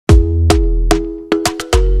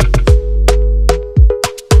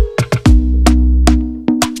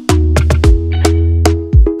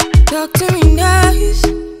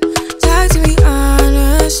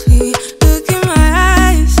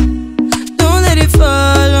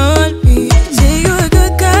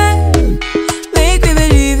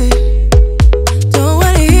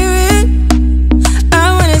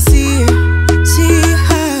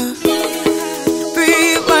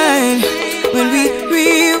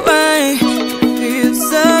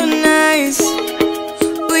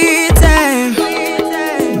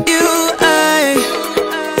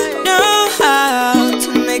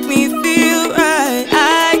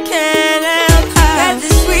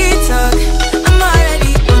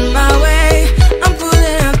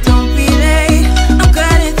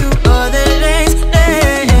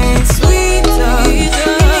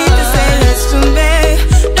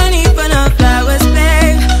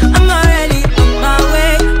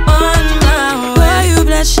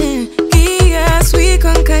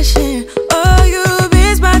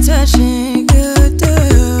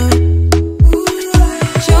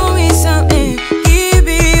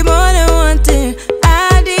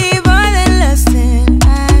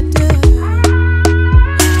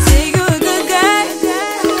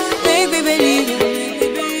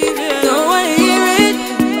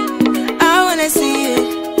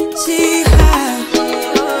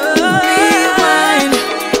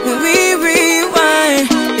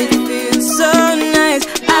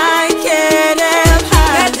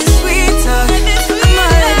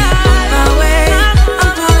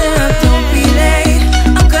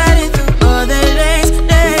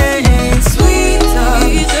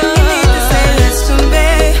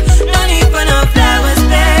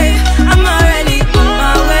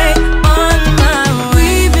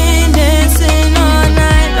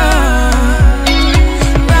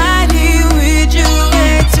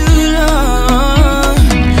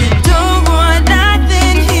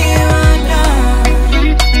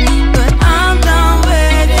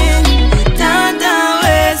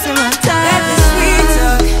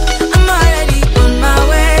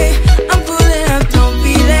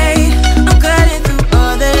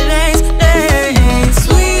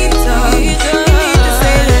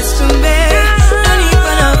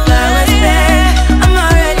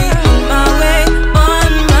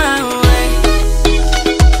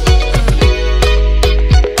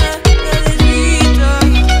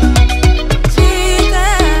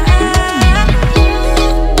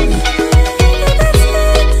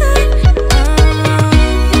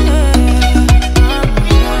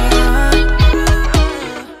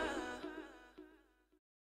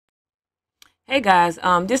Hey guys,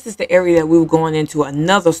 this is the area that we were going into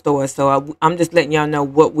another store. So I'm just letting y'all know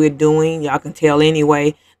what we're doing. Y'all can tell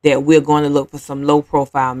anyway that we're going to look for some low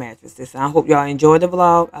profile mattresses. I hope y'all enjoy the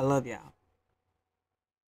vlog. I love y'all.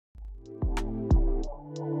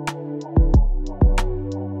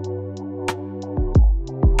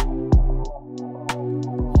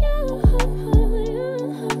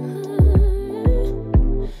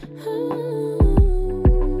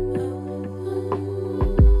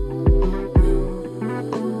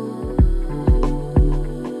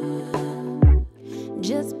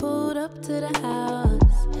 Just pulled up to the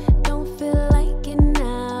house, don't feel like getting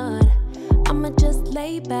out. I'ma just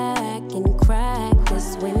lay back and crack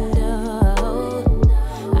this window.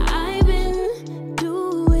 I've been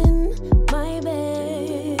doing my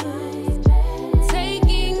best,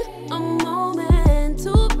 taking a moment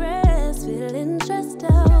to rest, feeling stressed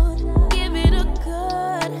out. Give it a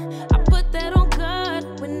good, I put that on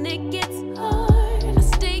God when it gets hard. I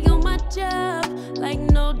stay on my job like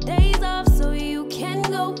no days off, so you can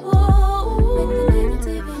go home with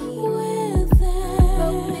that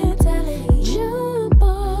broke mentality. Jump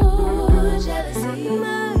on jealousy,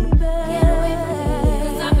 my bad. Get away from me,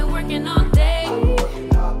 'cause I've been working all day.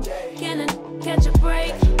 Can I catch a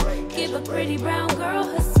break? Give a pretty brown girl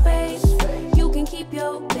her space. You can keep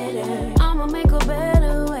your bitter, I'ma make a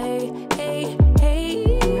better way. Hey,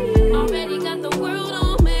 hey, already got the world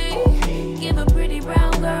on me. Give a pretty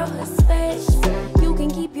brown girl her space. You can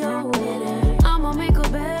keep your bitter, I'ma make a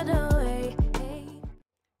better way. Hey.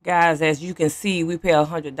 Guys, as you can see, we pay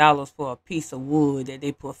 $100 for a piece of wood that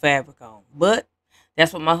they put fabric on. But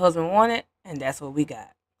that's what my husband wanted, and that's what we got.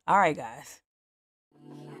 All right, guys.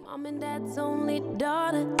 Mom and dad's only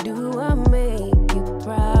daughter, do I make you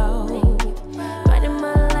proud? Writing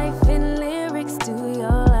my life in lyrics, do you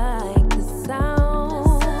like the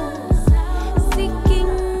sound?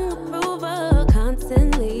 Seeking approval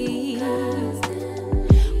constantly.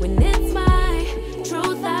 When it's my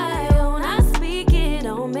truth I own, I speak it,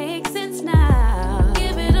 don't make sense now.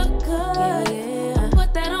 Give it a good,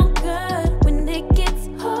 put that on good when it gets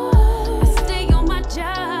hard. I stay on my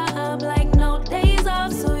job like no days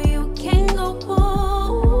off, so you can go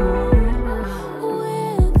home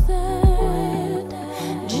with that.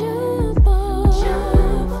 Jump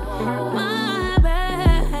on my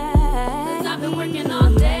back, 'cause I've been working all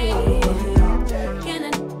day. Can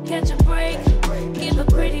I catch a break? Give a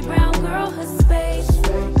pretty brown girl her space.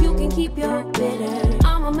 You can keep your bitter,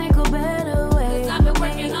 I'ma make a better way. 'Cause I've been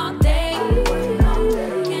working all day.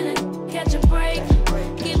 Can I catch a break?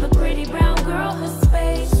 Give a pretty brown girl her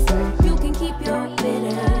space. You can keep your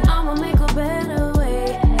bitter, I'ma make a better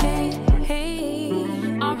way. Hey, hey,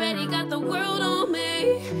 already got the world on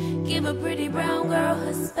me. Give a pretty brown girl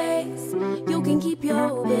her space. You can keep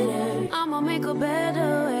your bitter, I'ma make a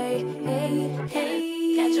better way. Hey,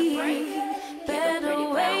 hey, catch a break. Better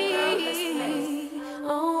way.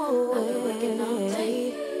 Oh, I've been working all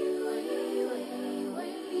day.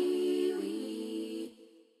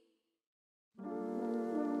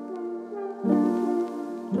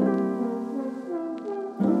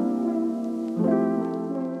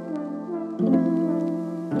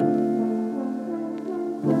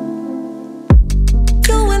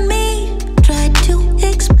 You and me try to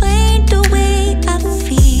explain the way I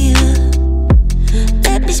feel.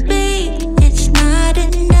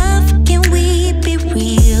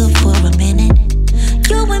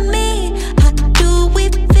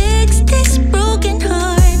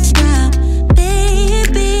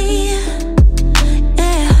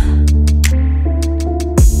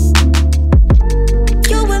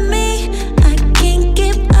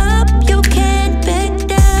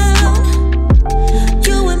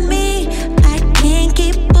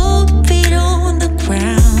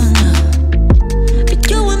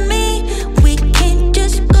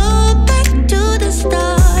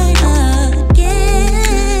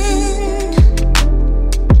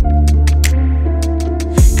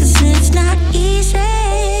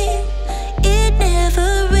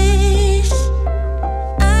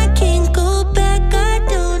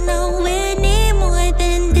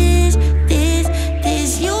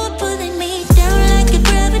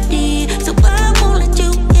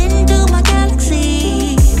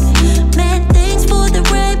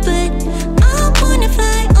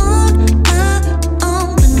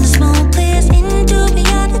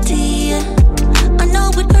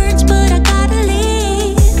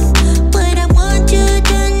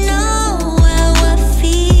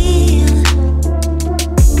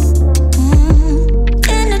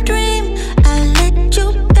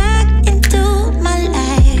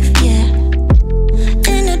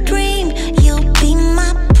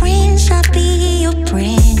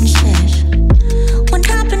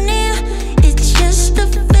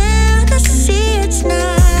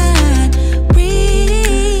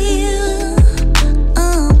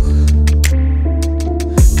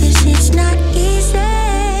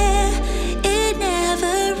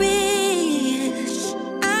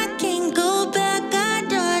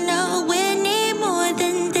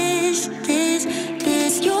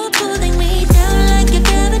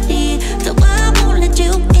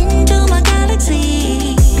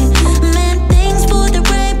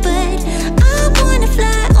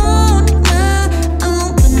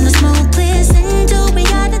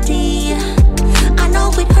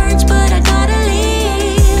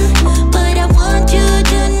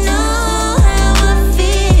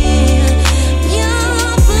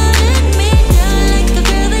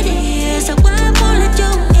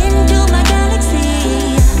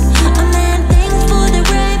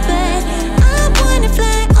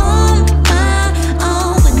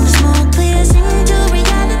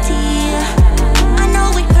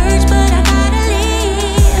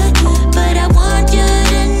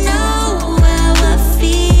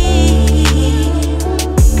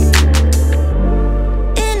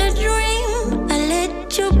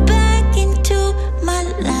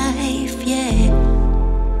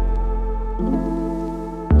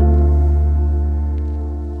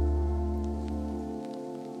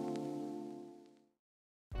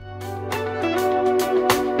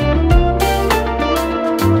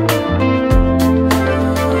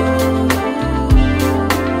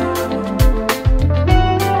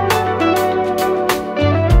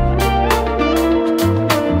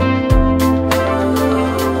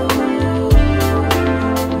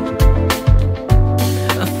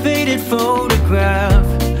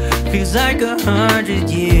 100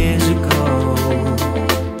 years ago.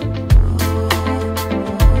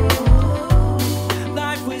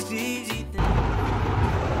 Life was easy.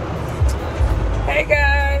 Hey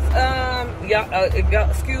guys, y'all, if y'all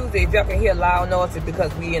excuse me if y'all can hear loud noises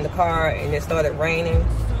because we in the car and it started raining.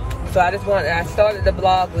 So I started the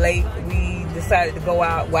vlog late. We decided to go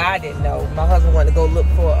out. Well, I didn't know. My husband wanted to go look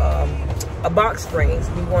for a box springs.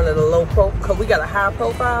 We wanted a low pro, cause we got a high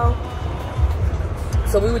profile.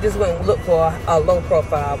 So we were just going to look for a low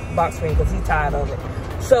profile box spring because he's tired of it.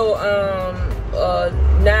 So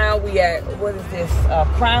now we at, what is this?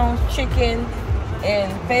 Crown Chicken in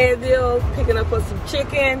Fayetteville, picking up us some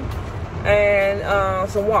chicken and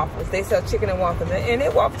some waffles. They sell chicken and waffles, and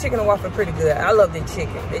their chicken and waffles are pretty good. I love their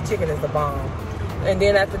chicken. Their chicken is the bomb. And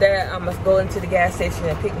then after that, I must go into the gas station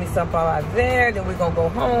and pick me something out there. Then we're gonna go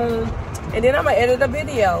home, and then I'm gonna edit a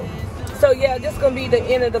video. So yeah, this gonna be the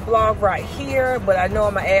end of the vlog right here. But I know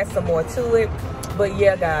I'm gonna add some more to it. But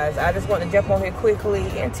yeah, guys, I just want to jump on here quickly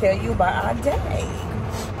and tell you about our day.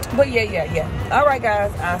 But yeah. All right,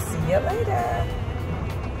 guys, I'll see you later.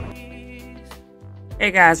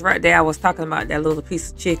 Hey guys, right there I was talking about that little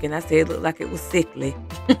piece of chicken. I said it looked like it was sickly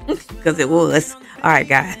because it was. All right,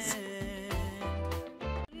 guys.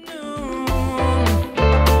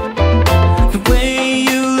 The way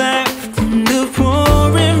you left in the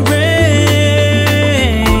pouring rain.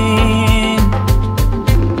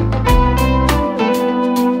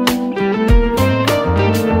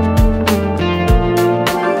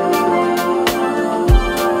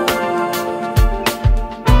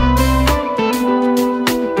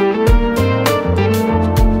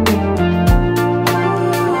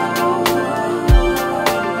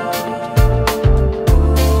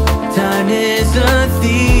 Time is a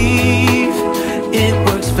thief. It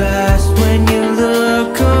works fast when you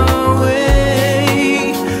look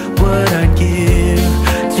away. What I'd give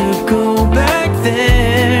to go back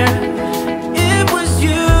there. It was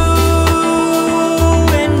you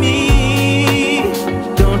and me.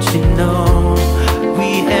 Don't you know we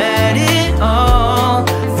had it all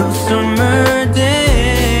those summer days.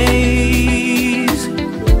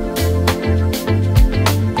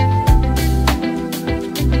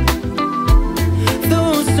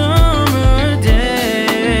 Those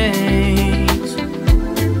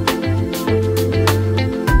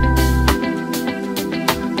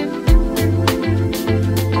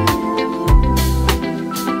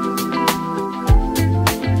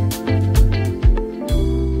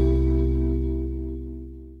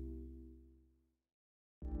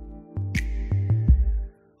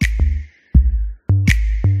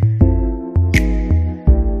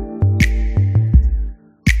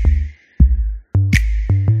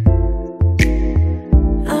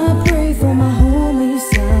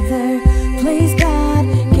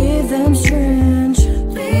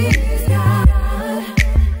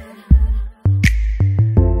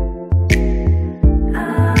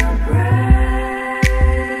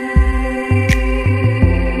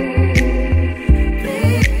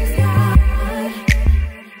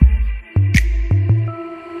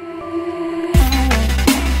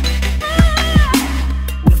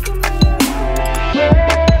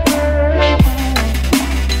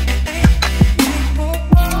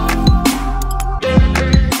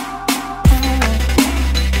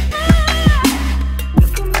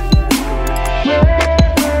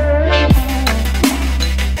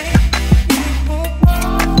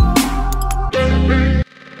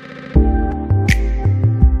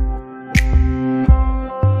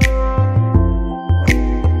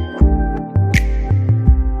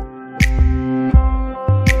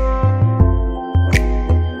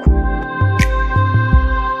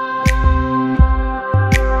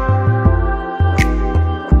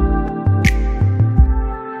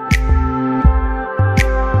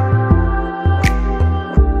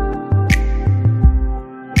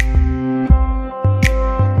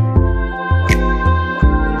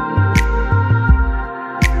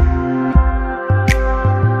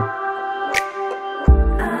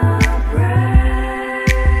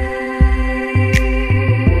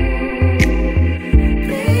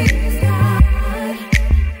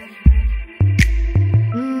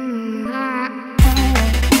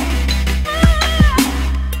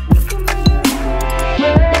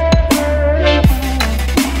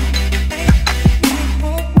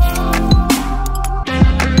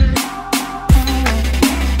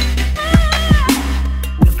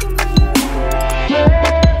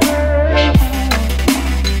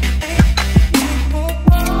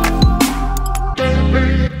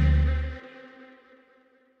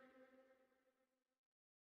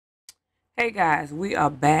Hey guys, we are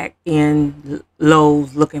back in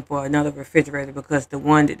Lowe's looking for another refrigerator because the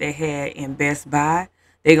one that they had in Best Buy,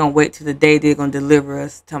 they're gonna wait till the day they're gonna deliver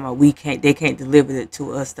us. Talking about they can't deliver it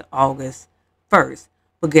to us to August 1st.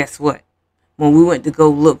 But guess what? When we went to go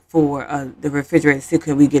look for the refrigerator, see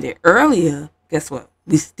can we get it earlier? Guess what?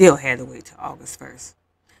 We still had to wait till August 1st.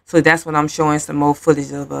 So that's when I'm showing some more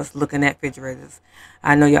footage of us looking at refrigerators.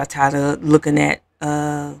 I know y'all tired of looking at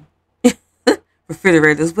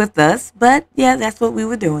refrigerators with us, but yeah, that's what we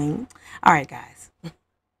were doing. All right, guys.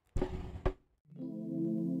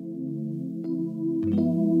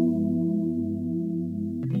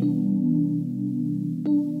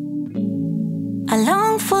 I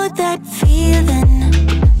long for that feeling.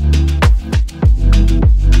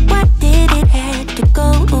 Why did it have to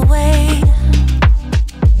go away?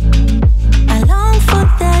 I long for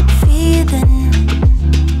that feeling.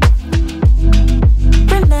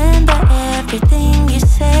 Remember everything you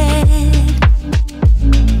said.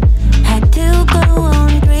 Had to go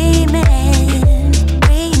on dreaming,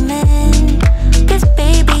 dreaming. 'Cause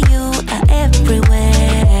baby, you are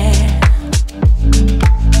everywhere.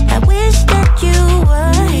 I wish that you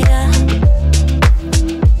were here.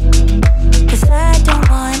 'Cause I don't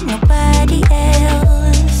want nobody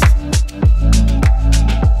else.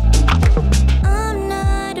 I'm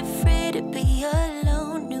not afraid to be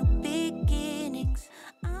alone. New beginnings.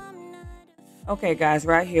 I'm not afraid. Okay, guys,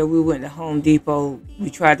 right here we went to Home Depot. We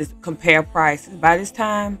tried to compare prices. By this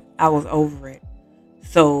time, I was over it.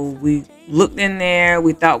 So we looked in there.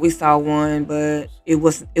 We thought we saw one, but it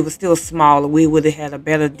was still smaller. We would have had a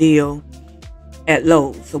better deal at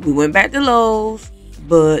Lowe's. So we went back to Lowe's,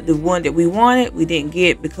 but the one that we wanted, we didn't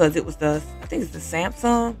get because it was I think it's the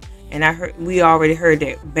Samsung. And we already heard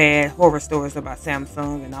that bad horror stories about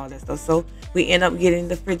Samsung and all that stuff. So we end up getting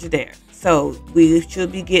the Frigidaire. So we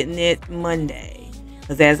should be getting it Monday.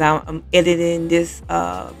 Because as I'm editing this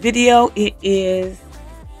video, it is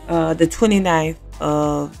the 29th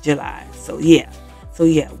of July. So yeah,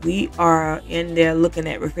 we are in there looking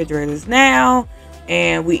at refrigerators now,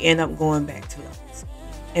 and we end up going back to Lowe's.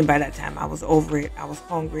 And by that time, I was over it. I was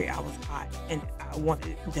hungry. I was hot, and I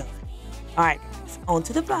wanted it done. All right, guys, on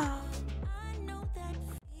to the vlog. I know that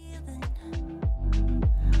feeling.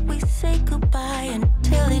 We say goodbye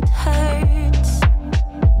until it hurts.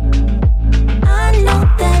 I know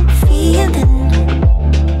that feeling.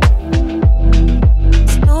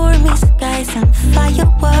 Stormy skies and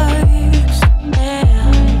fireworks.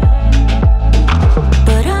 Yeah.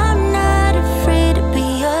 But I'm not afraid to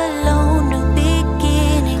be alone. New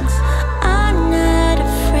beginnings. I'm not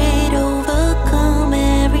afraid to overcome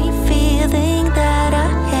every feeling that I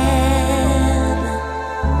have.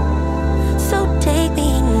 So take me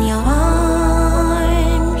in your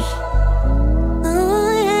arms.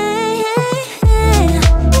 Oh, yeah, yeah, yeah.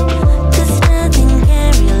 'Cause nothing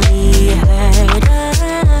can really hurt us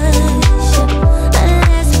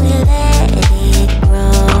unless we let it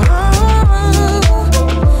grow.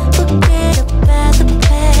 Forget about the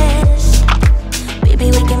past. Baby,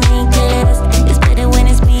 we can make it last. It's better when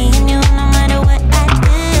it's me and you, no matter what I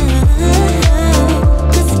do.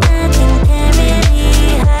 'Cause nothing can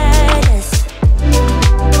really hurt us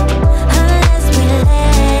unless we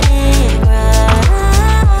let it grow.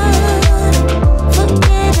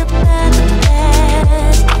 Forget about the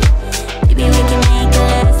past. Baby, we can make it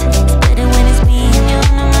last. It's better when it's me and you,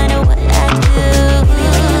 no matter what I do. Baby,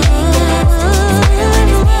 we can make it last. It's better when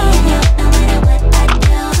it's me and you, no matter what I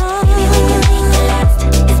do. Baby, we can make it last.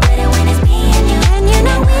 It's better when it's me and you, and you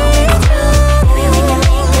know it's true. Baby, we can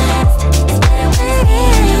make it last. It's better when it's me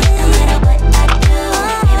and you, no matter what I do.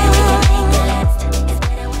 Baby, we can make it last. It's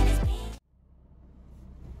better when it's me.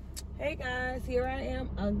 Hey guys, here I am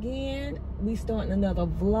again. We starting another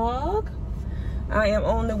vlog. I am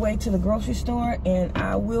on the way to the grocery store, and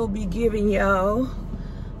I will be giving y'all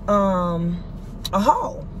a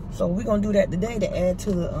haul. So we're gonna do that today to add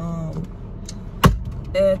to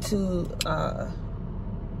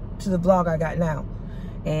the vlog I got now.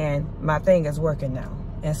 And my thing is working now.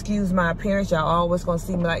 Excuse my appearance, y'all always gonna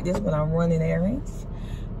see me like this when I'm running errands.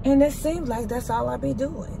 And it seems like that's all I be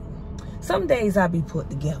doing. Some days I be put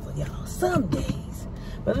together, y'all. Some days.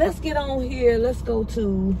 But let's get on here. Let's go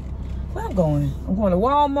to where I'm going. I'm going to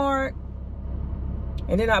Walmart.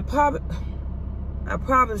 And then I probably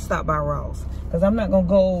stop by Ross. Because I'm not going to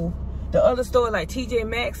go the other store like TJ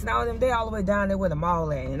Maxx and all them. They all the way down there where the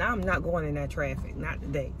mall at. And I'm not going in that traffic. Not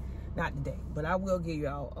today. Not today. But I will give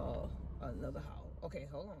y'all another haul. Okay,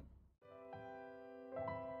 hold on.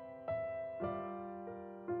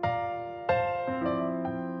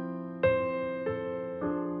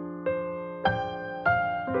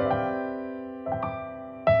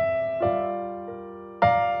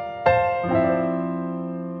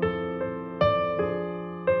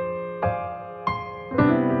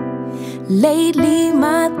 Lately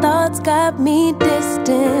my thoughts got me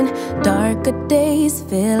distant. Darker days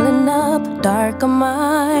filling up darker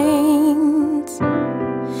minds.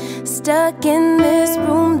 Stuck in this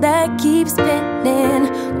room that keeps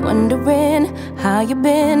spinning, wondering how you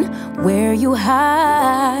been, where you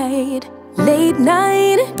hide. Late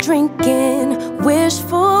night drinking,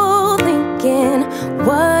 wishful thinking,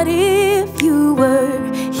 what if you were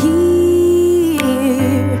here?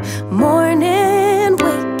 Morning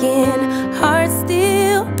waking, heart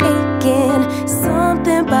still aching.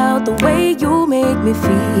 Something about the way you make me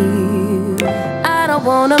feel. I don't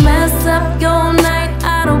wanna mess up your night,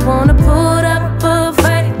 I don't wanna put up a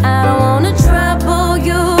fight, I don't wanna trouble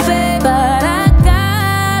you, babe, but I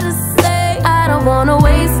gotta say, I don't wanna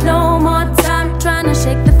waste no more time trying to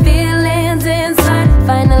shake the feelings inside.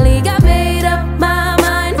 Finally got made up my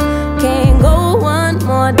mind, can't go one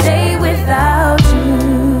more day without you.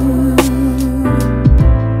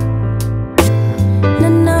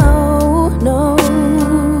 No, no, no.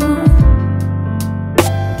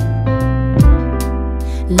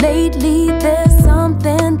 Lately there's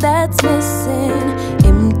something that's missing.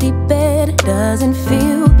 Empty bed doesn't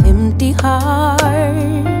feel empty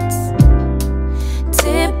hearts.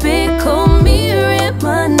 Typical me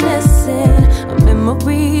reminiscing. A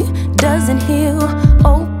memory doesn't heal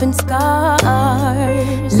open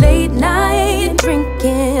scars. Late night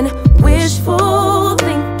drinking, wishful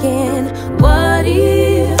thinking, what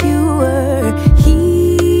if you were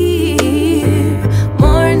here?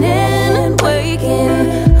 Morning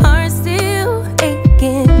waking, heart still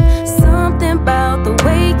aching. Something about the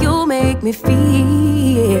way you make me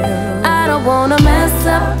feel. I don't wanna mess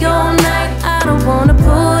up your night, I don't wanna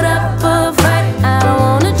put up a fight, I don't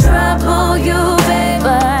wanna trouble you, babe,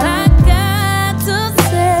 but I got to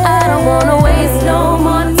say, I don't wanna waste no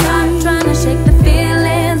more time trying to shake the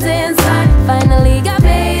feelings inside. Finally got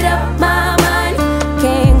made up my mind,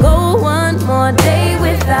 can't go one more day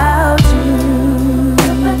without you.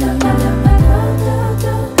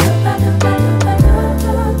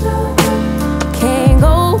 Can't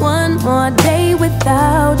go one more day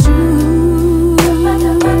without you.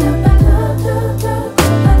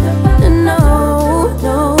 No,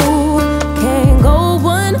 no, can't go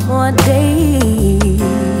one more day.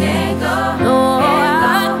 No, I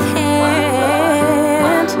can't.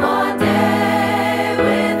 One more day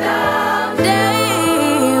without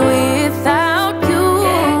you.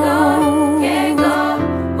 Can't go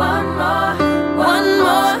one more day.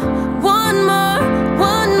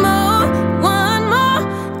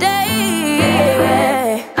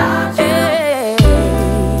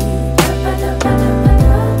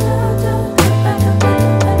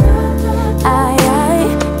 I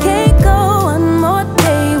can't go one more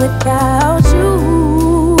day without you.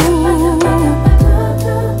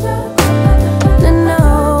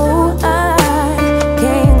 No, I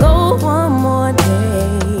can't go one more day.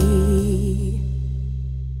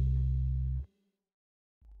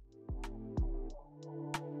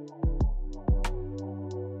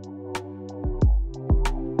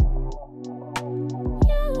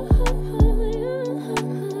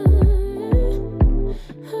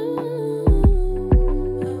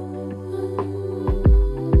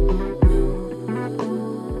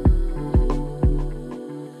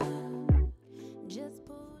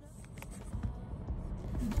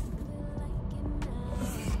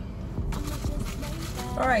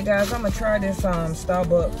 Alright guys, I'm gonna try this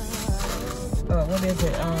Starbucks, what is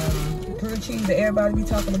it, blue cheese that everybody be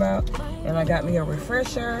talking about. And I got me a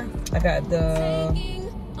refresher. I got the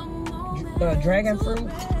dragon fruit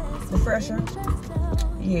refresher.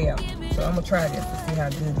 Yeah, so I'm gonna try this to see how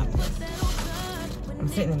good it is. I'm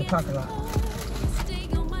sitting in the parking lot.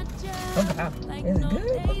 Oh God, is it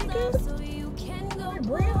good? Is it good? Like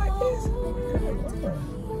bread like this?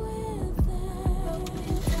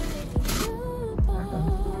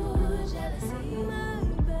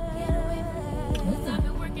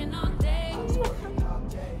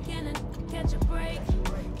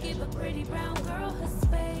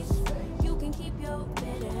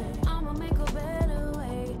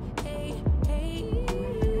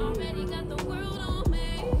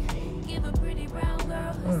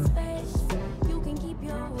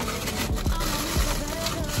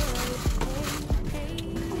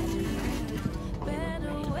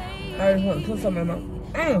 I just want to put something in my...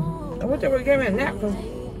 I wish they would have gave me a napkin.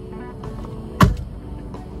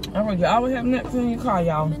 I wish you always have napkins in your car,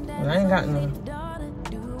 y'all. But I ain't got none.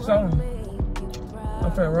 So,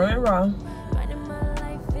 I'm finna run it raw.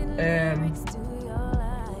 And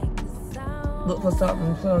look for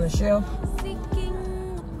something to put on the shelf.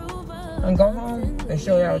 And go home and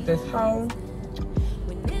show y'all this haul.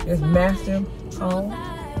 This massive haul.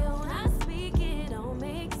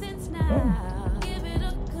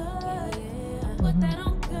 put that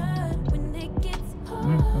on good when it gets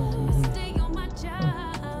hard. Stay on my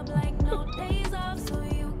job like no days off, so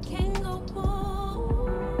you can go pull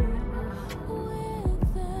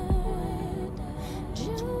with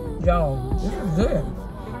it. Yo, this is good.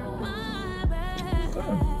 My bad.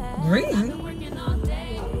 Greasy. Working all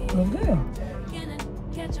day. It's good. Can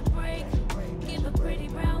catch a break? Give a pretty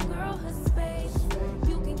brown girl her space.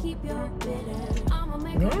 You can keep your bitter. I'ma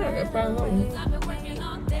make a If I know you. I've been working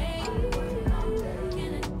all day.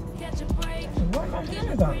 Can catch a break? What my Give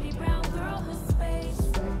hands a on? pretty brown girl her space.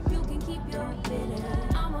 You can keep your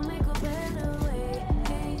bitter. I'ma make a better way.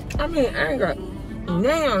 I mean, I ain't got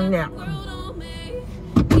now. World on me.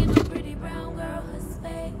 Give a pretty brown girl her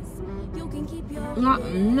space. You can keep your Not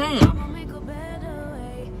bitter. now. I'ma make a better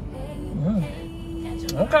way.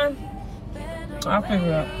 Catch a Okay. I'll figure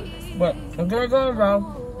it out. But I'm gonna go,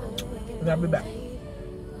 bro. And I'll be back.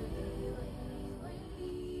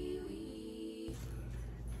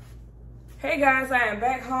 Hey guys, I am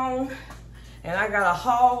back home and I got a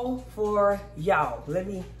haul for y'all. Let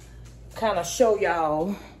me kind of show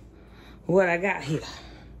y'all what I got here.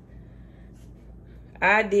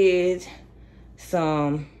 I did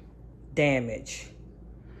some damage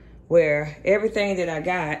where everything that I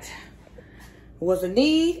got was a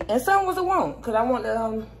need and some was a want, because I want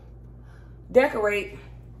to decorate.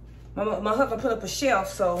 My husband put up a shelf,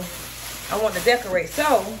 so I want to decorate.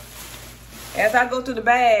 So as I go through the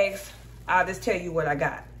bags, I'll just tell you what I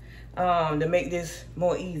got to make this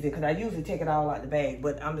more easy, because I usually take it all out the bag,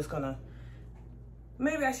 but I'm just gonna,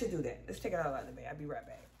 maybe I should do that. Let's take it all out the bag. I'll be right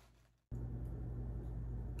back.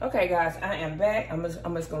 Okay guys, I am back. I'm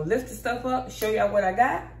just gonna lift the stuff up, show y'all what I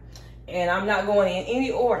got, and I'm not going in any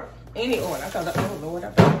order. I thought, oh Lord,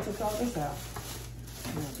 I thought I took all this out.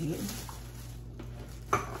 No, I didn't.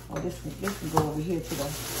 Oh, this can go over here to the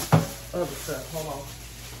other stuff. Hold on.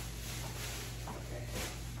 Okay.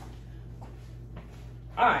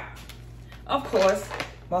 All right. Of course,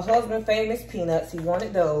 my husband famous peanuts. He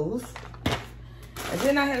wanted those. And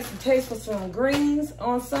then I had some taste for some greens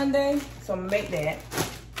on Sunday, so I'm gonna make that.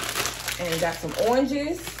 And got some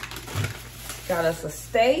oranges. Got us a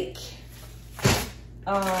steak.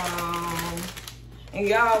 And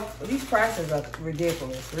y'all, these prices are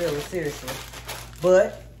ridiculous, really, seriously.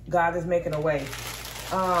 But God is making a way.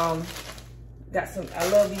 Got some, I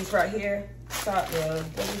love these right here. What are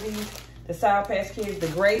these? The Sour Patch Kids, the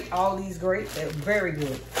grape, all these grapes, they're very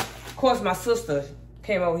good. Of course, my sister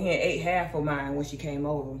came over here and ate half of mine when she came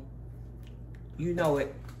over. You know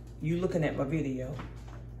it. You looking at my video.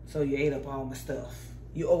 So you ate up all my stuff.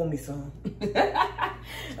 You owe me some.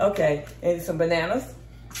 Okay, and some bananas.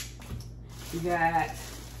 We got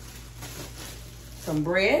some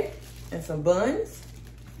bread and some buns.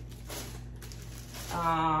 We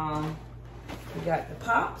got the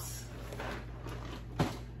Pops.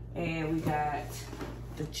 And we got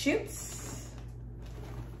the chips.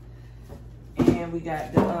 And we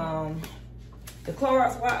got the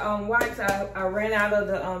Clorox wipes. I ran out of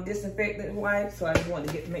the disinfectant wipes, so I just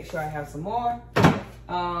wanted to make sure I have some more.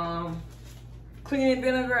 Cleaning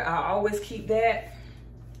vinegar, I always keep that.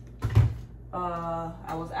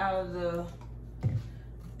 I was out of the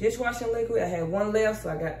dishwashing liquid. I had one left, so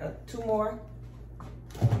I got 2 more.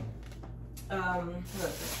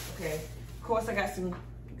 Okay, of course I got some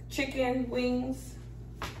chicken wings.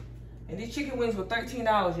 And these chicken wings were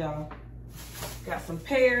 $13, y'all. Got some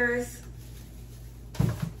pears.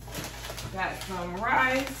 Got some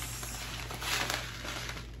rice.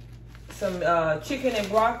 Some chicken and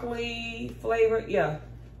broccoli flavored, yeah.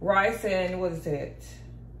 Rice and what is it?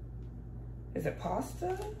 Is it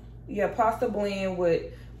pasta? Yeah, pasta blend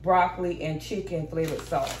with broccoli and chicken flavored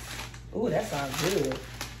sauce. Ooh, that sounds good.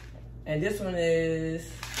 And this one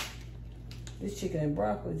is, this chicken and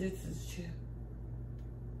broccoli, this is chicken.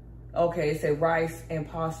 Okay, it said rice and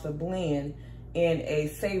pasta blend in a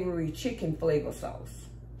savory chicken flavor sauce.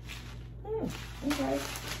 Okay.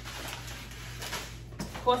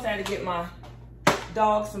 Of course, I had to get my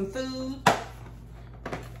dog some food.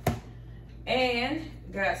 And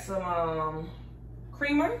got some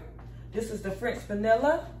creamer. This is the French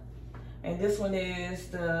vanilla. And this one is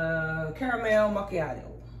the caramel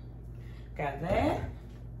macchiato. Got that.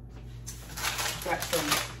 Got some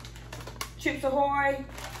Chips Ahoy.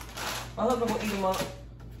 My husband will eat them up.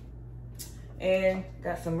 And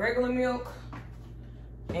got some regular milk.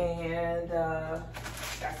 And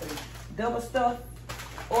got some double stuffed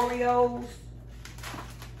Oreos.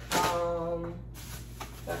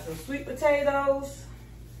 Got some sweet potatoes.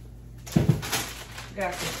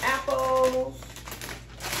 Got some apples.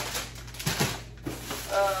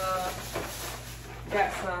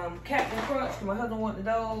 Got some Captain Crunch. My husband wanted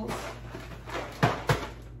those.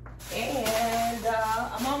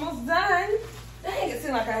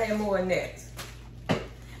 I had more than that.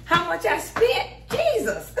 How much I spent?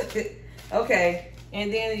 Jesus. Okay.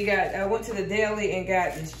 And then you got, I went to the deli and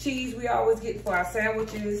got this cheese we always get for our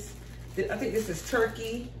sandwiches. I think this is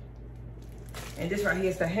turkey. And this right here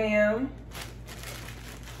is the ham.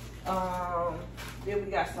 Then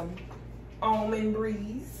we got some almond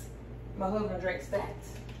breeze. My husband drinks that.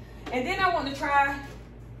 And then I want to try,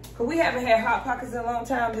 because we haven't had Hot Pockets in a long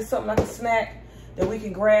time, just something like a snack that we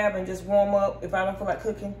can grab and just warm up if I don't feel like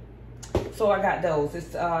cooking. So I got those. It's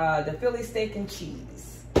the Philly steak and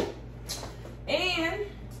cheese. And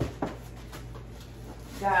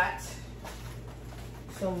got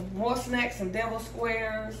some more snacks, some devil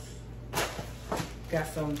squares. Got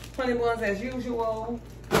some honey buns as usual,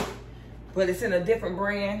 but it's in a different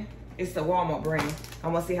brand. It's the Walmart brand. I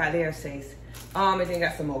want to see how theirs tastes. And then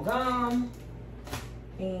got some more gum.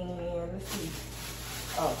 And let's see.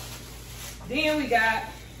 Oh, then we got,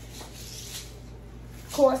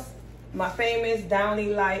 of course, my famous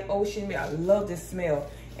Downy Light Ocean Milk. I love this smell,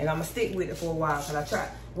 and I'm gonna stick with it for a while. Cause I tried.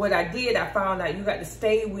 What I did, I found out you got to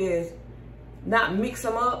stay with, not mix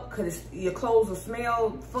them up, cause your clothes will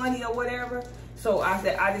smell funny or whatever. So I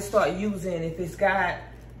said I just start using, if it's got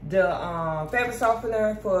the fabric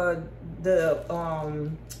softener for the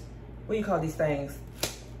what do you call these things?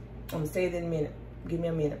 I'm gonna say it in a minute. Give me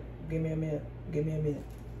a minute. Give me a minute. Give me a minute.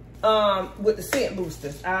 With the scent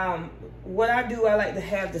boosters, what I do, I like to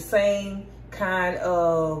have the same kind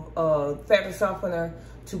of fabric softener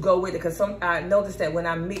to go with it, because I noticed that when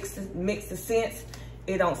I mix the scents,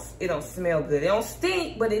 it don't smell good. It don't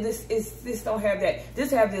stink, but it just don't have that.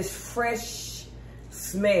 Just have this fresh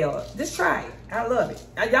smell. Just try it. I love it.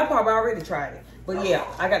 Y'all probably already tried it, but yeah,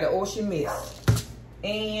 I got the Ocean Mist.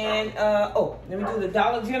 And oh, let me do the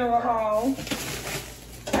Dollar General haul.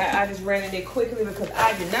 I just ran in there quickly because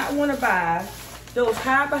I did not want to buy those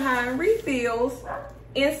hide behind refills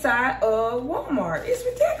inside of Walmart. It's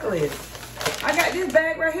ridiculous. I got this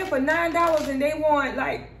bag right here for $9 and they want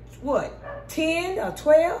like, what, 10 or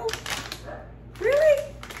 12? Really?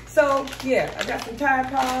 So yeah, I got some Tide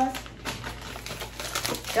Pods.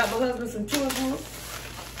 Got my husband some chewables.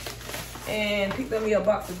 And picked up me a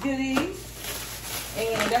box of goodies.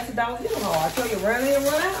 And that's the Dollar General haul. I tell you, run in,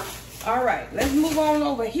 run out. All right, let's move on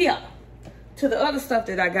over here to the other stuff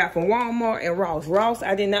that I got from Walmart and Ross. Ross,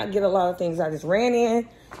 I did not get a lot of things. I just ran in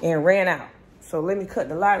and ran out. So let me cut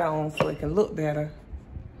the light on so it can look better.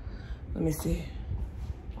 Let me see.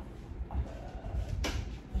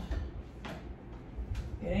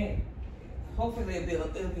 It ain't. Hopefully it'll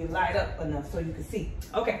be light up enough so you can see.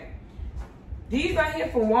 Okay. These right here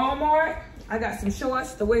from Walmart. I got some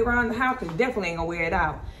shorts to wear around the house because definitely ain't gonna wear it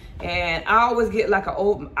out. And I always get like an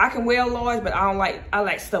old, I can wear large, but I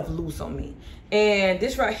like stuff loose on me. And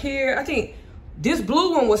this right here, I think this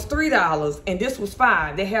blue one was $3 and this was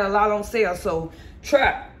 $5. They had a lot on sale. So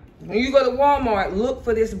try, when you go to Walmart, look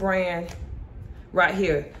for this brand right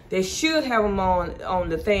here. They should have them on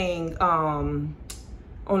the thing, on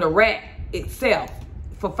the rack itself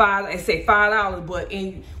for $5. They say $5, but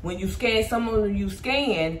when you scan, some of them you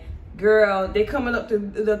scan, girl, they coming up to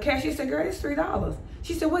the cashier, said, girl, it's $3.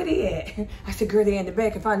 She said, where they at? I said, girl, they in the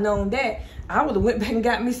back. If I known that, I would have went back and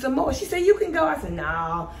got me some more. She said, you can go. I said, no,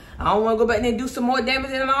 I don't want to go back there and do some more damage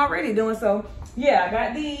than I'm already doing. So yeah, I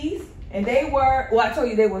got these and they were, well, I told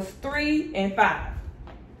you they was $3 and $5.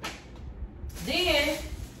 Then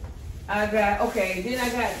I got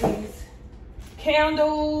these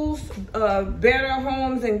candles, Better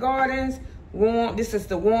Homes and Gardens. Warm, this is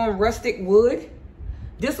the warm rustic wood.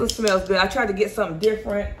 This one smells good. I tried to get something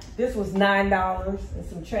different. This was $9 and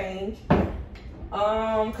some change.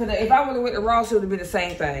 Cause if I would have went to Ross, it would have been the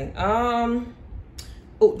same thing.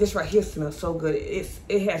 Oh, this right here smells so good.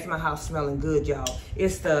 It has my house smelling good, y'all.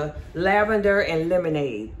 It's the lavender and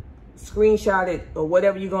lemonade. Screenshot it or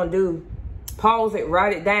whatever you're gonna do. Pause it,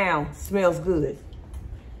 write it down. Smells good.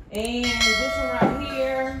 And this one right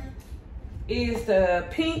here is the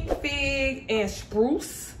pink fig and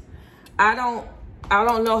spruce. I don't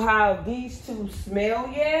know how these two smell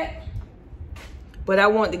yet, but I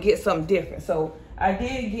wanted to get something different. So I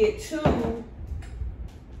did get two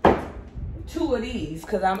of these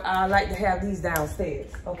because I like to have these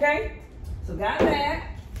downstairs, okay? So got that.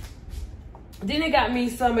 Then they got me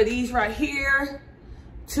some of these right here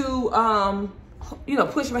to, you know,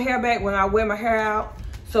 push my hair back when I wear my hair out.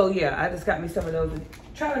 So yeah, I just got me some of those,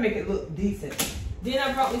 trying to make it look decent. Then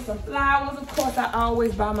I brought me some flowers. Of course, I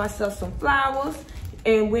always buy myself some flowers.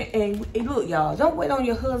 And look, y'all, don't wait on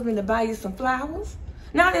your husband to buy you some flowers.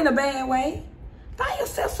 Not in a bad way. Buy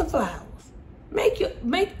yourself some flowers. Make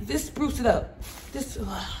this, spruce it up. This.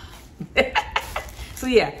 So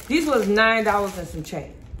yeah, these was $9 and some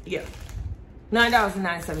change. Yeah,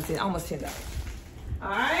 $9.97, almost $10. All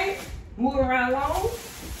right, moving right along.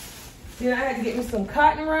 Then I had to get me some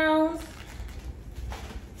cotton rounds.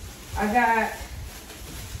 I got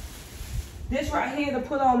this right here to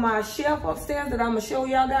put on my shelf upstairs that I'm gonna show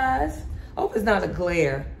y'all guys. I hope it's not a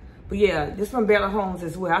glare. But yeah, this from Better Homes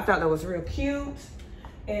as well. I thought that was real cute.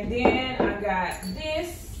 And then I got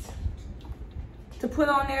this to put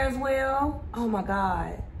on there as well. Oh my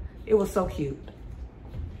God, it was so cute.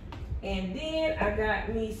 And then I got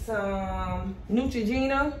me some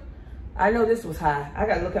Neutrogena. I know this was high. I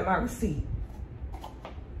gotta look at my receipt.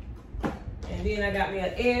 And then I got me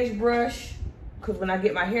an edge brush, because when I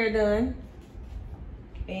get my hair done.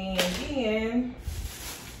 And then,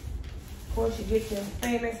 of course, you get your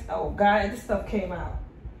famous, oh God, this stuff came out.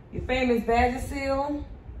 Your famous Vagisil.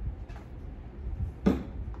 Oh,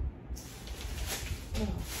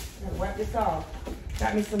 gotta wipe this off.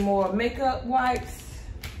 Got me some more makeup wipes.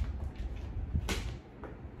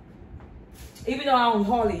 Even though I don't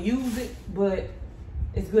hardly use it, but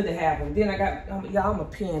it's good to have them. Then I got, y'all, I'm a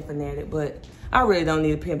pen fanatic, but I really don't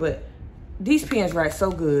need a pen. But these pens write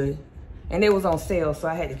so good. And they was on sale, so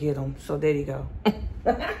I had to get them. So there you go. And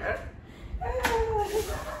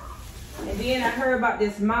then I heard about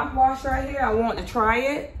this mouthwash right here. I want to try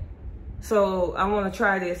it. So I want to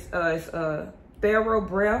try this. It's Thorough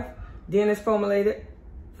Breath, dentist formulated,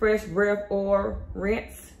 fresh breath or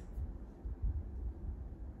rinse.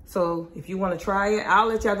 So if you want to try it, I'll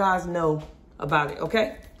let y'all guys know about it,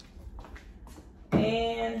 okay?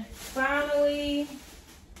 And finally,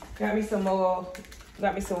 got me some more.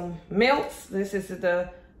 Got me some melts. This is the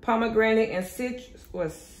pomegranate and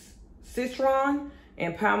citron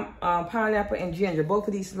and pineapple and ginger. Both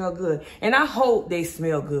of these smell good. And I hope they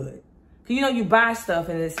smell good. Cause you know you buy stuff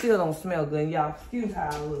and it still don't smell good. And y'all excuse how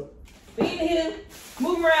I look. But in here,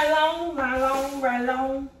 moving right along, right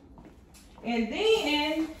along. And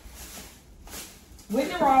then,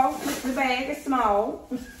 with the raw, the bag is small.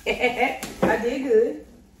 I did good.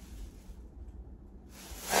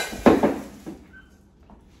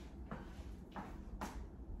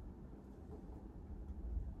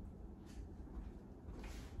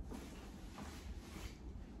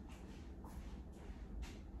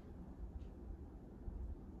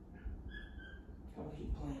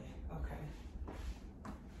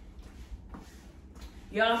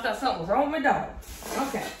 Y'all thought something was wrong with my dog.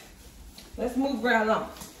 Okay, let's move right along.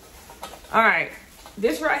 All right,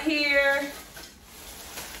 this right here.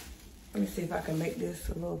 Let me see if I can make this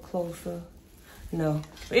a little closer. No,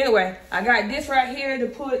 but anyway, I got this right here to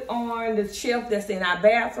put on the shelf that's in our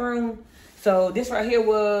bathroom. So this right here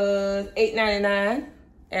was $8.99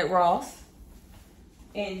 at Ross.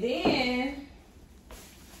 And then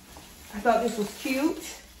I thought this was cute.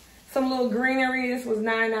 Some little greenery. This was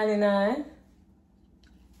 $9.99.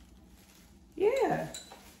 Yeah.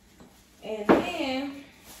 And then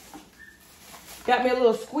got me a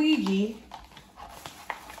little squeegee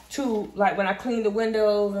to, like, when I clean the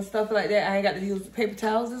windows and stuff like that, I ain't got to use paper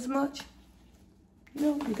towels as much. You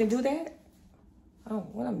know, you can do that. Oh,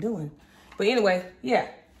 what I'm doing. But anyway, yeah.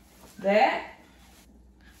 That.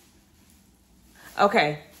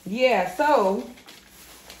 Okay. Yeah, so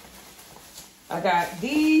I got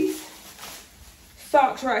these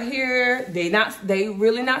socks right here. They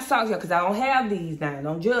really not socks here because I don't have these now.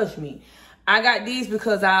 Don't judge me. I got these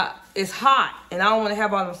because it's hot and I don't want to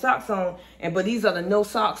have all them socks on. But these are the no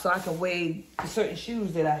socks, so I can wear the certain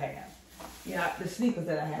shoes that I have. You know, the sneakers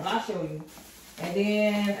that I have. I'll show you. And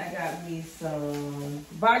then I got me some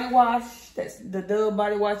body wash. That's the Dove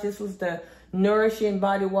body wash. This was the Nourishing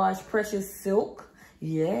Body Wash Precious Silk.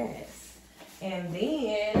 Yes. And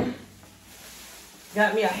then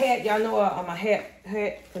got me a hat. Y'all know I'm a hat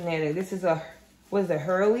fanatic. This is a, what is it,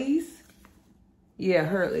 Hurley's? Yeah,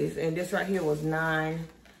 Hurley's. And this right here was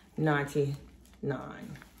 $9.99.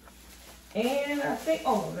 And I think,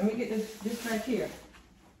 oh, let me get this right here.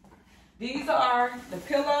 These are the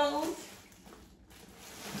pillows.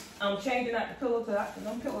 I'm changing out the pillows because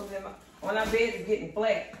them pillows on our bed is getting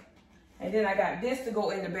flat. And then I got this to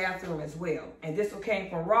go in the bathroom as well. And this one came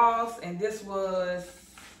from Ross, and this was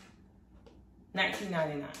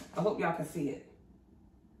 $19.99. I hope y'all can see it.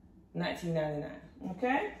 $19.99.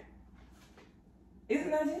 Okay? Is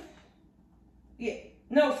it $19? Yeah.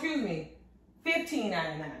 No, excuse me.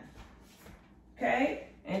 $15.99. Okay?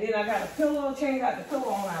 And then I got a pillow, changed out the pillow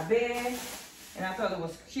on our bed. And I thought it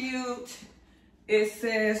was cute. It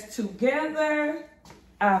says, "Together,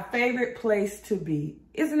 our favorite place to be."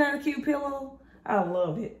 Isn't that a cute pillow? I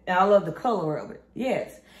love it. And I love the color of it.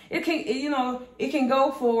 Yes. It can, you know, it can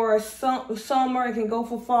go for summer. It can go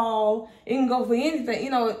for fall. It can go for anything. You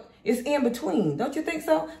know, It's in between. Don't you think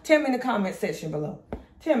so? Tell me in the comment section below.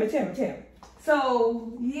 Tell me.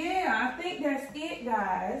 So, yeah, I think that's it,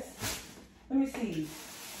 guys. Let me see.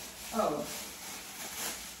 Oh.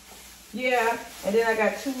 Yeah, and then I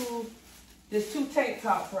got there's two tank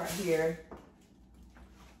tops right here.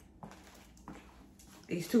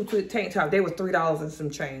 These two tank tops, they were $3 and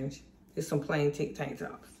some change. Just some plain tank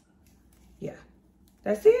tops. Yeah,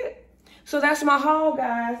 that's it. So that's my haul,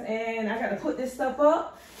 guys, and I got to put this stuff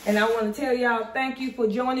up. And I want to tell y'all thank you for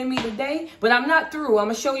joining me today. But I'm not through. I'm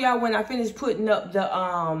gonna show y'all when I finish putting up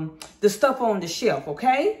the stuff on the shelf.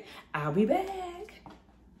 Okay, I'll be back.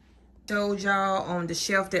 Showed y'all on the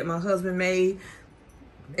shelf that my husband made,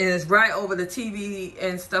 and it's right over the TV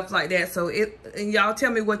and stuff like that. So and y'all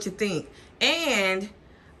tell me what you think. And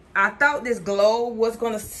I thought this globe was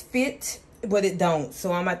gonna fit, but it don't.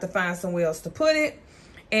 So I'm gonna have to find somewhere else to put it.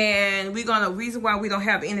 And reason why we don't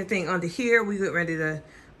have anything under here, we get ready to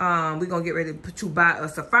we're gonna get ready to buy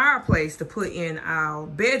us a fireplace to put in our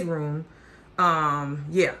bedroom.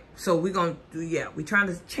 Yeah, so we're gonna we're trying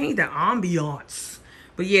to change the ambiance.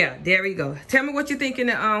 But yeah, there we go. Tell me what you think in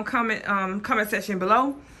the comment section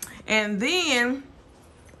below. And then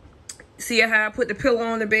see how I put the pillow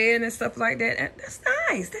on the bed and stuff like that. That's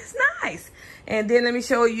nice. That's nice. And then let me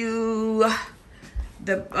show you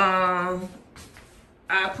the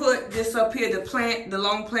I put this up here, the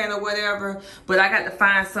long plant or whatever, but I got to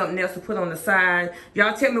find something else to put on the side.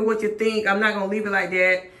 Y'all tell me what you think. I'm not gonna leave it like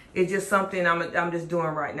that. It's just something I'm just doing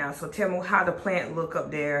right now. So tell me how the plant look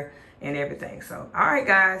up there and everything. So, all right,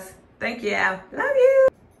 guys. Thank you. Love you.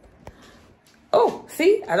 Oh,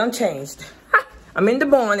 see, I done changed. I'm in the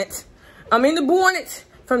bonnet. I'm in the bonnet.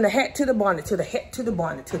 From the hat to the bonnet, to the hat to the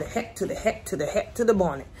bonnet, to the hat to the hat to the hat to the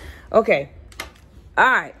bonnet. Okay. All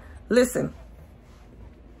right. Listen.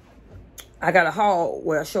 I got a haul,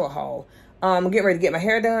 well, a short haul. I'm getting ready to get my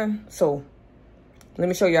hair done. So, let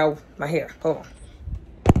me show y'all my hair. Hold on.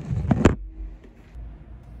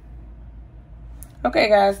 Okay,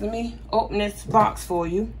 guys, let me open this box for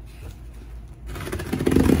you.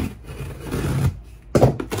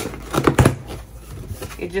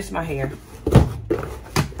 It's just my hair.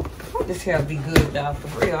 This hair will be good, y'all,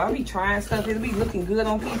 for real. I'll be trying stuff. It'll be looking good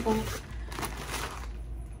on people.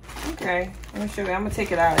 Okay, let me show you. I'm gonna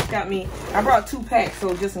take it out. It's got me. I brought 2 packs,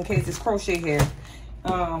 so just in case it's crochet hair,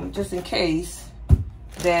 just in case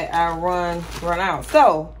that I run out.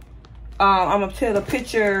 So, I'm gonna put a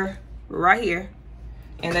picture right here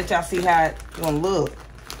and let y'all see how it's gonna look.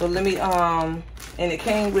 So let me and it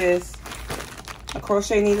came with a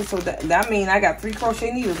crochet needle. So that means I got 3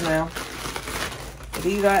 crochet needles now.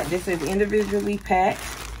 This is individually packed.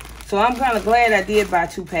 So I'm kind of glad I did buy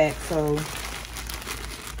 2 packs. So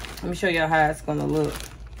let me show y'all how it's gonna look.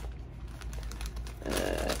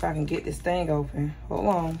 If I can get this thing open. Hold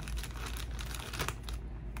on.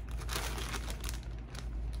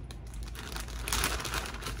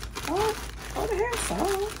 Oh, the hair's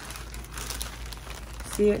soft.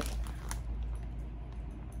 See it?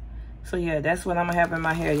 So yeah, that's what I'm gonna have in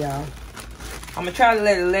my hair, y'all. I'm gonna try to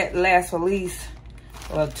let it last for at least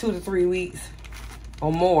 2 to 3 weeks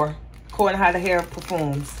or more, according to how the hair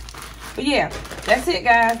performs. But yeah, that's it,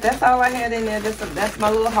 guys. That's all I had in there. That's my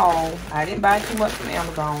little haul. I didn't buy too much from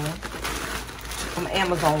Amazon.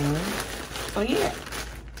 So yeah,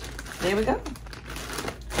 there we go.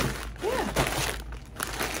 Yeah,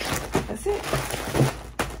 that's it.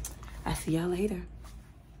 I'll see y'all later.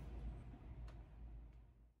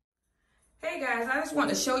 Hey guys, I just want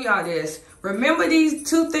to show y'all this. Remember these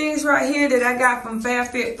 2 things right here that I got from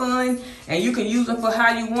FabFitFun, and you can use them for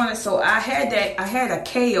how you want it. So I had a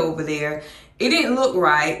K over there. It didn't look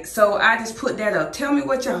right, so I just put that up. Tell me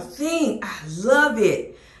what y'all think. I love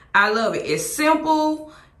it. I love it. It's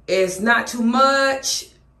simple. It's not too much.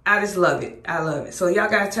 I just love it. I love it. So y'all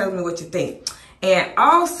guys tell me what you think. And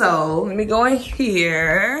also, let me go in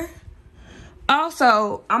here.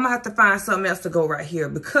 Also, I'm gonna have to find something else to go right here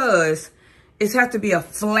because it has to be a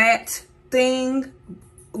flat thing,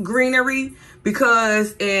 greenery,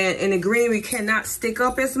 because in the greenery cannot stick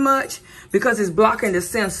up as much because it's blocking the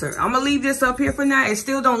sensor. I'm gonna leave this up here for now. It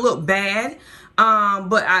still don't look bad,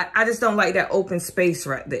 but I just don't like that open space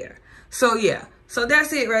right there. So yeah, so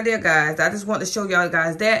that's it right there, guys. I just want to show y'all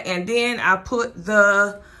guys that. And then I put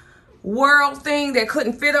the world thing that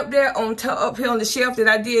couldn't fit up there up here on the shelf that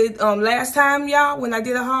I did last time, y'all, when I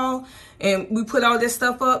did a haul and we put all this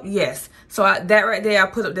stuff up. Yes, so that right there I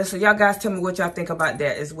put up there. So y'all guys tell me what y'all think about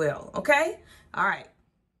that as well. Okay, all right.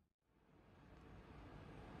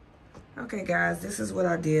 Okay guys, this is what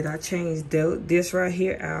I did. I changed this right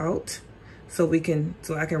here out so I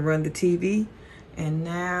can run the TV, and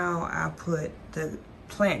now I put the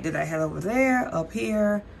plant that I had over there, up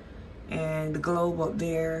here, and the globe up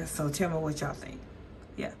there. So tell me what y'all think.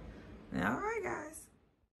 Yeah. All right, guys.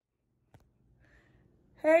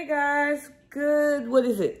 Hey, guys. Good, what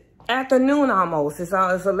is it? Afternoon almost. It's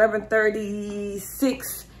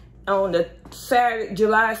 11:36 on the Saturday,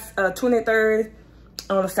 July 23rd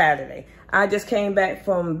on a Saturday. I just came back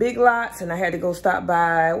from Big Lots and I had to go stop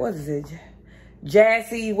by, what is it?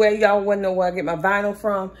 Jassy, where y'all wouldn't know where I get my vinyl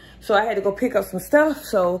from. So I had to go pick up some stuff.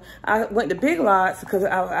 So I went to Big Lots because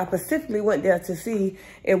I specifically went there to see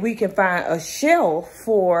if we can find a shelf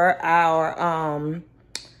for our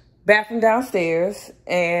bathroom downstairs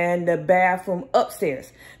and the bathroom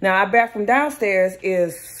upstairs. Now our bathroom downstairs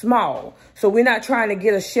is small, so we're not trying to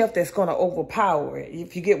get a shelf that's going to overpower it,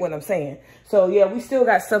 if you get what I'm saying. So yeah, we still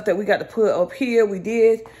got stuff that we got to put up here. We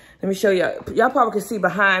did. Let me show y'all. Y'all probably can see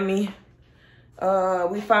behind me.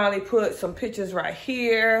 We finally put some pictures right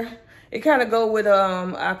here. It kind of go with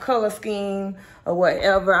our color scheme or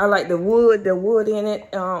whatever. I like the wood in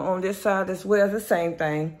it on this side as well. It's the same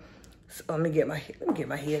thing. So let me get my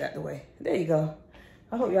head out the way. There you go.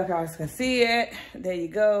 I hope y'all guys can see it. There you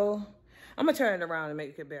go. I'm gonna turn it around and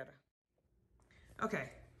make it better.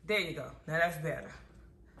 Okay, there you go. Now that's better.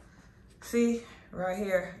 See right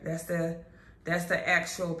here, that's the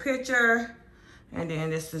actual picture. And then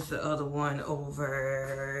this is the other one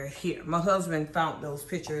over here. My husband found those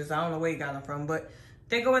pictures. I don't know where he got them from, but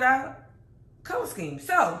they go with our color scheme.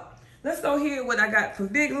 So let's go here what I got from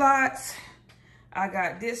Big Lots. I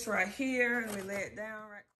got this right here. Let me lay it down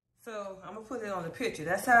right. So I'm gonna put it on the picture.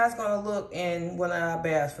 That's how it's gonna look in one of our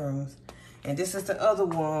bathrooms. And this is the other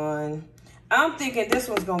one. I'm thinking this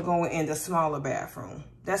one's gonna go in the smaller bathroom.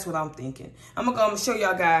 That's what I'm thinking. I'm gonna show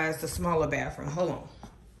y'all guys the smaller bathroom. Hold on.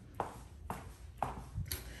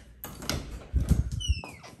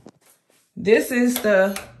 This is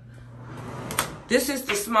the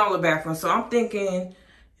smaller bathroom. So I'm thinking,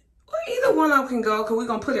 well, either one of them can go because we're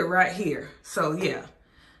going to put it right here. So yeah.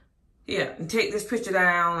 Yeah, and take this picture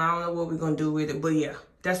down. I don't know what we're going to do with it, but yeah,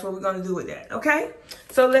 that's what we're going to do with that, okay?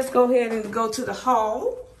 So let's go ahead and go to the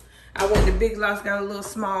hall. I went to Big Lots, got a little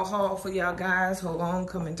small haul for y'all guys. Hold on,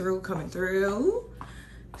 coming through.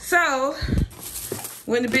 So,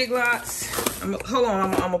 went to Big Lots. Hold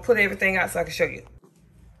on, I'm going to put everything out so I can show you.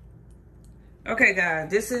 Okay,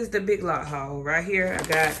 guys, this is the Big Lot haul right here. I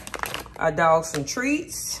got our dog some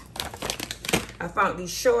treats. I found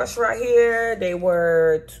these shorts right here. They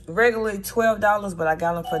were regularly $12, but I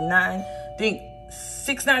got them for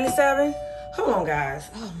 $6.97. Hold on, guys.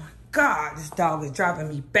 Oh my God, this dog is driving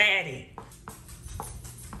me batty.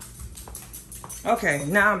 Okay,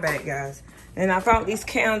 now I'm back, guys. And I found these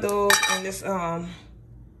candles and this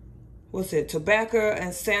what's it? Tobacco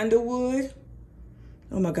and sandalwood.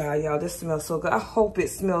 Oh my God, y'all, this smells so good. I hope it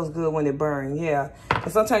smells good when it burns, yeah.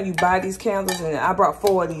 Because sometimes you buy these candles, and I brought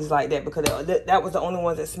 4 of these like that because that was the only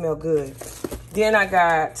ones that smell good. Then I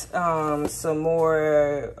got some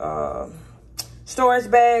more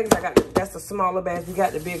storage bags. That's the smaller bags. We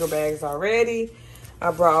got the bigger bags already.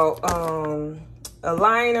 I brought a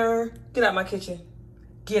liner. Get out my kitchen.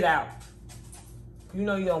 Get out. You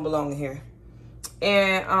know you don't belong in here.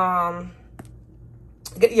 And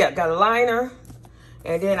yeah, got a liner.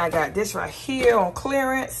 And then I got this right here on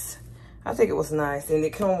clearance. I think it was nice. And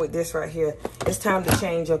it come with this right here. It's time to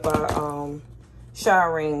change up our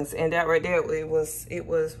shower rings. And that right there, it was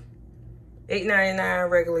 $8.99,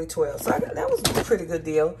 regularly $12. So that was a pretty good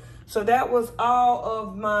deal. So that was all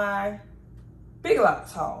of my Big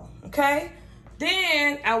Lots haul, okay?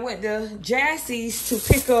 Then I went to Jassy's to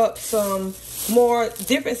pick up some more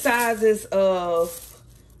different sizes of,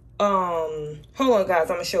 hold on guys,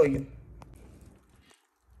 I'm gonna show you.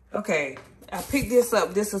 Okay, I picked this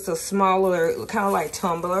up. This is a smaller, kind of like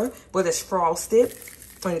tumbler, but it's frosted.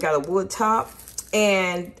 And it got a wood top.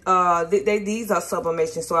 And these are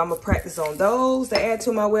sublimations, so I'm going to practice on those to add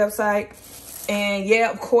to my website. And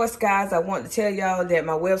yeah, of course, guys, I want to tell y'all that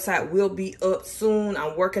my website will be up soon.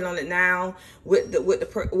 I'm working on it now with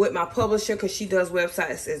my publisher because she does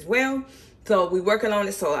websites as well. So we're working on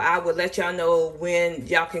it, so I will let y'all know when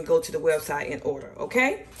y'all can go to the website and order,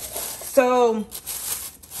 okay? So...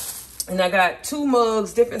 and I got 2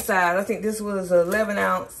 mugs, different size. I think this was 11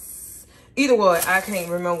 ounce. Either one, I can't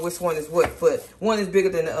remember which one is what, but one is bigger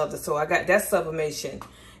than the other. So I got that sublimation.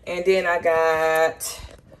 And then I got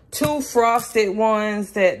 2 frosted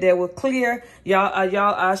ones that were clear.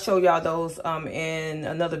 I'll show y'all those in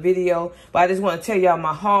another video. But I just want to tell y'all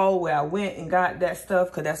my haul where I went and got that stuff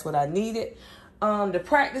because that's what I needed to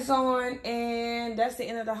practice on. And that's the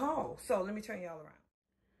end of the haul. So let me turn y'all around.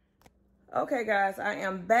 Okay, guys, I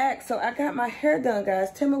am back. So I got my hair done,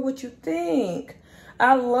 guys. Tell me what you think.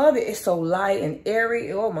 I love it. It's so light and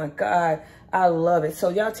airy. Oh my God, I love it. So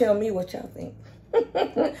y'all tell me what y'all think.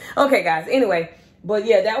 Okay, guys. Anyway, but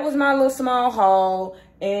yeah, that was my little small haul,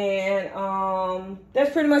 and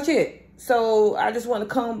that's pretty much it. So I just want to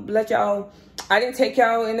come let y'all. I didn't take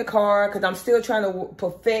y'all in the car because I'm still trying to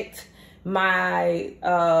perfect my.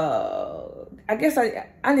 I guess I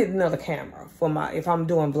need another camera for my if I'm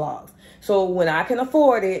doing vlogs. So when I can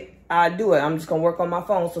afford it, I do it. I'm just gonna work on my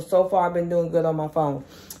phone. So far I've been doing good on my phone.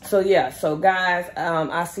 So yeah. So guys,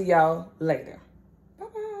 I'll see y'all later.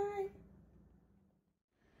 Bye-bye.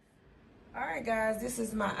 All right, guys. This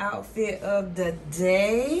is my outfit of the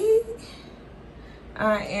day.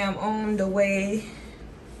 I am on the way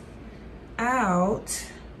out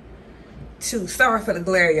to, sorry for the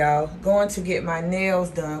glare, y'all. Going to get my nails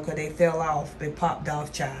done because they fell off. They popped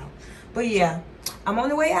off, child. But yeah, I'm on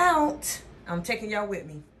the way out. I'm taking y'all with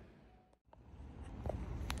me.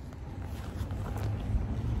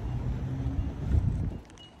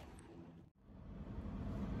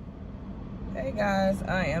 Hey guys,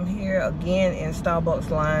 I am here again in Starbucks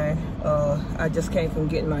line. I just came from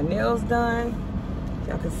getting my nails done.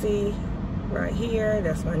 Y'all can see right here,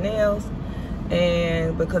 that's my nails.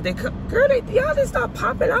 And because they, girl, y'all just started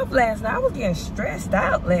popping off last night. I was getting stressed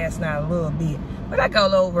out last night a little bit, but I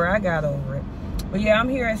got over it. But yeah, I'm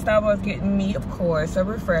here at Starbucks getting me, of course, a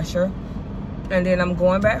refresher. And then I'm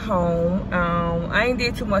going back home. I ain't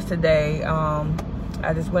did too much today.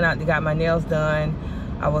 I just went out and got my nails done.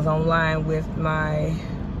 I was online with my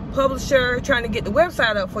publisher trying to get the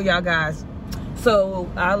website up for y'all guys. So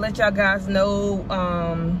I'll let y'all guys know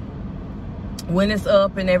when it's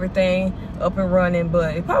up and everything, up and running.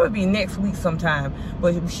 But it'll probably be next week sometime.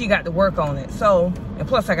 But she got to work on it. So, and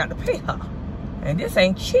plus I got to pay her. And this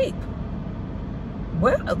ain't cheap.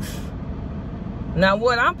 Well, now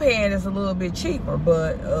what I'm paying is a little bit cheaper.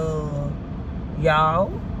 But,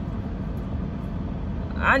 y'all,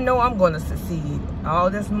 I know I'm going to succeed.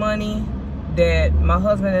 All this money that my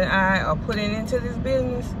husband and I are putting into this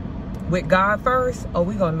business, with God first,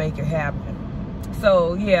 we going to make it happen.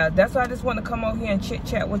 So, yeah, that's why I just want to come over here and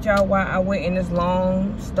chit-chat with y'all while I wait in this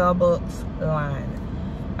long Starbucks line.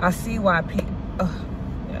 I see why people...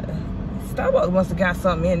 Starbucks must have got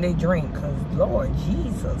something in they drink, because, Lord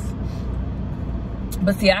Jesus.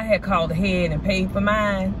 But see, I had called ahead and paid for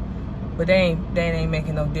mine. But they ain't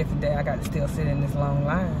making no difference that I got to still sit in this long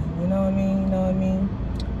line. You know what I mean?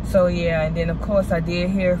 So, yeah, and then, of course, I did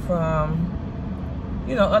hear from,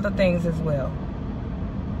 you know, other things as well.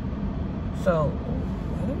 So,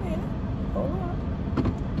 wait a minute. Hold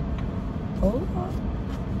on.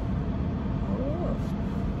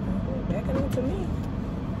 They're backing into me.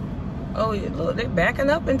 Oh, yeah, look, they're backing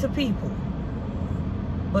up into people.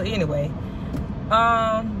 But anyway.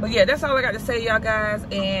 But yeah, that's all I got to say, y'all guys,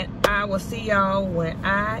 and I will see y'all when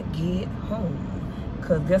I get home.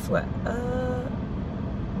 Cause guess what?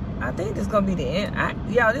 I think this is gonna be the end.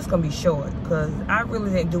 Y'all, this is gonna be short, cause I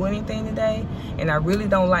really didn't do anything today, and I really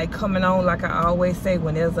don't like coming on like I always say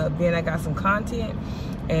when there's an event. I got some content,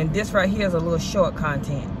 and this right here is a little short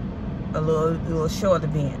content, a little short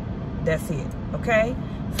event. That's it. Okay.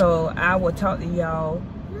 So I will talk to y'all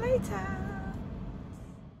later.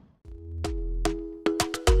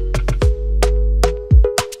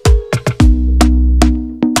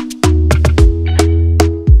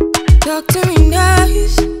 Talk to me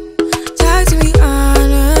nice, talk to me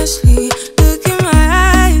honestly. Look in my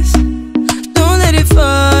eyes, don't let it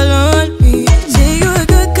fall on me. Say you're a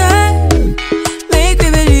good guy, make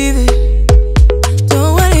me believe it.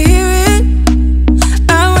 Don't wanna hear it,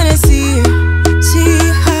 I wanna see it. See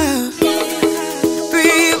how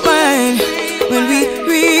rewind, when we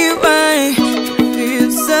rewind,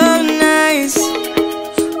 feels so nice.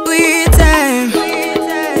 We time,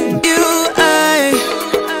 you I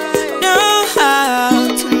know how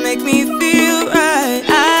to make me feel right.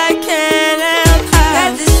 I can't help how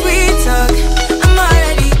that this sweet talk. I'm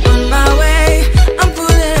already on my way. I'm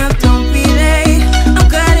pulling up, don't be late. I'm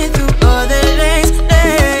cutting through all the lanes.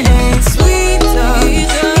 Sweet talk, you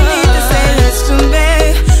need to say less to me.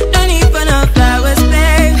 Don't need for no flowers,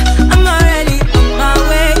 babe. I'm already on my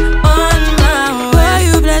way, on my way. Why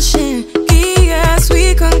you blushing? Yeah,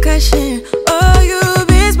 sweet concussion.